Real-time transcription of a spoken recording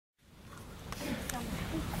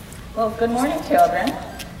Well, good morning, children.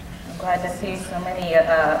 I'm glad to see so many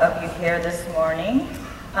of you here this morning.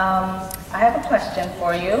 I have a question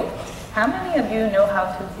for you. How many of you know how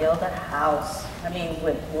to build a house? I mean,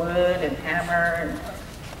 with wood and hammer?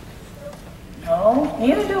 No,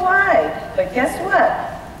 neither do I. But guess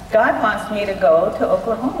what? God wants me to go to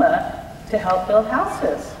Oklahoma to help build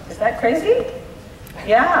houses. Is that crazy?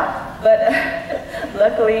 Yeah, but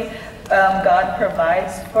luckily God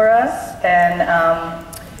provides for us, and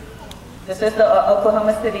this is the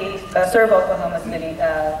Oklahoma City, Serve Oklahoma City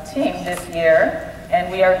team this year, and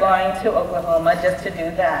we are going to Oklahoma just to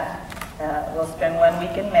do that. We'll spend 1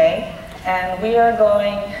 week in May, and we are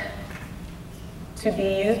going to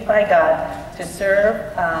be used by God to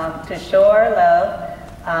serve, to show our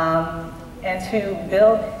love, and to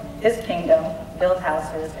build His kingdom, build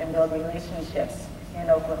houses, and build relationships in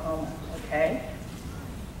Oklahoma, okay?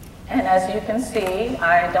 And as you can see,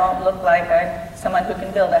 I don't look like I'm someone who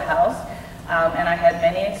can build a house, and I had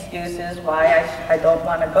many excuses why I don't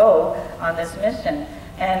want to go on this mission.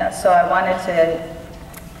 And so I wanted to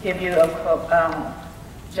give you a quote,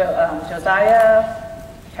 Josiah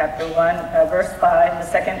chapter 1, verse 5, the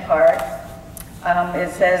second part.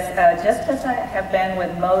 It says, just as I have been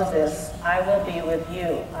with Moses, I will be with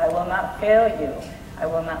you. I will not fail you. I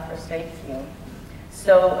will not forsake you.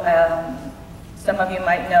 So some of you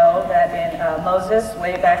might know that in Moses,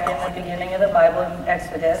 way back in the beginning of the Bible, in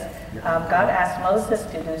Exodus, God asked Moses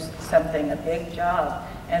to do something, a big job.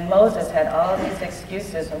 And Moses had all these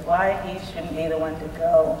excuses of why he shouldn't be the one to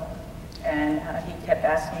go. And he kept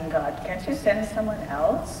asking God, can't you send someone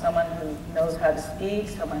else, someone who knows how to speak,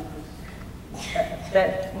 someone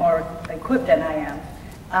that's more equipped than I am?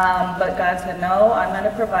 But God said, no, I'm going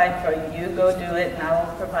to provide for you. You go do it, and I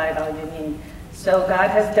will provide all you need. So God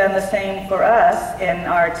has done the same for us in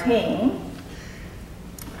our team.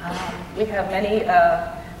 We have many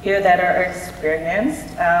here that are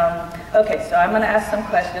experienced. Okay, so I'm going to ask some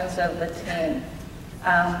questions of the team.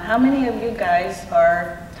 How many of you guys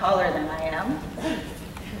are taller than I am?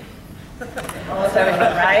 Almost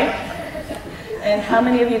everyone, right? And how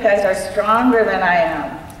many of you guys are stronger than I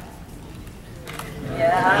am?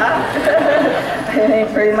 Yeah, I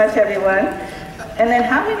think pretty much everyone. And then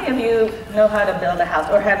how many of you know how to build a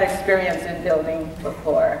house or have experience in building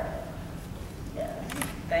before? Yes,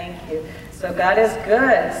 thank you. So God is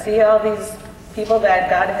good. See all these people that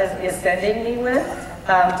God is sending me with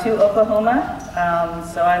to Oklahoma?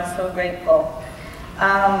 So I'm so grateful.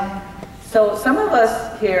 So some of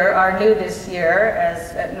us here are new this year,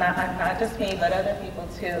 as not just me, but other people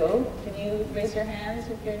too. Can you raise your hands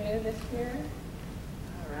if you're new this year?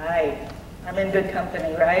 All right. I'm in good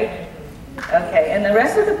company, right? Okay, and the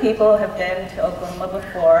rest of the people have been to Oklahoma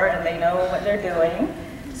before, and they know what they're doing.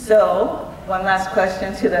 So, one last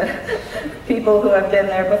question to the people who have been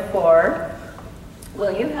there before.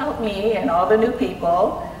 Will you help me and all the new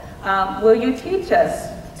people? Will you teach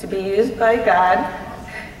us to be used by God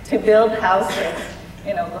to build houses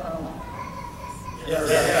in Oklahoma? Yes.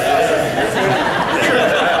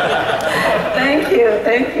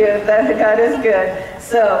 Thank you. God is good.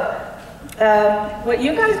 So, what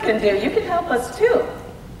you guys can do, you can help us too.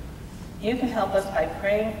 You can help us by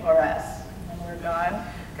praying for us when we're gone,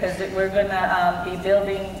 because we're going to be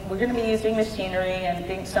building, we're going to be using machinery and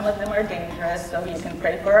things, some of them are dangerous, so you can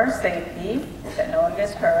pray for our safety, that no one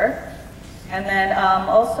gets hurt. And then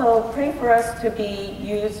also pray for us to be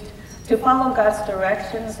used to follow God's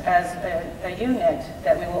directions as a unit,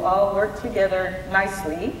 that we will all work together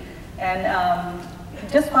nicely and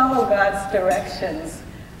just follow God's directions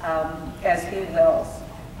as He wills.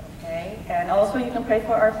 Okay? And also you can pray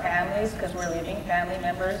for our families, because we're leaving family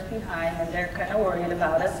members behind and they're kind of worried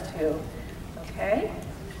about us too. Okay?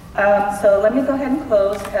 So let me go ahead and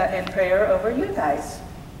close in prayer over you guys.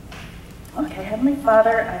 Okay, Heavenly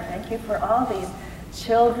Father, I thank you for all these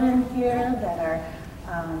children here that are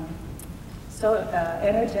so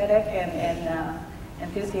energetic and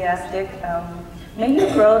enthusiastic. May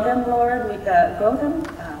you grow them, Lord. Grow them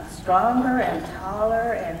stronger and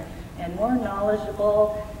taller and more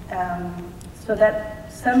knowledgeable, so that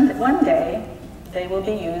one day they will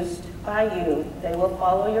be used by you. They will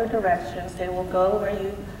follow your directions. They will go where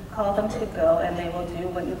you call them to go, and they will do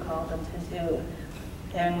what you call them to do.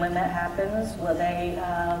 And when that happens, will they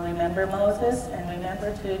remember Moses and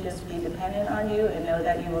remember to just be dependent on you and know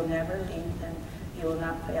that you will never leave them, you will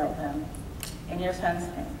not fail them. In your Son's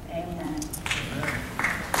name, amen.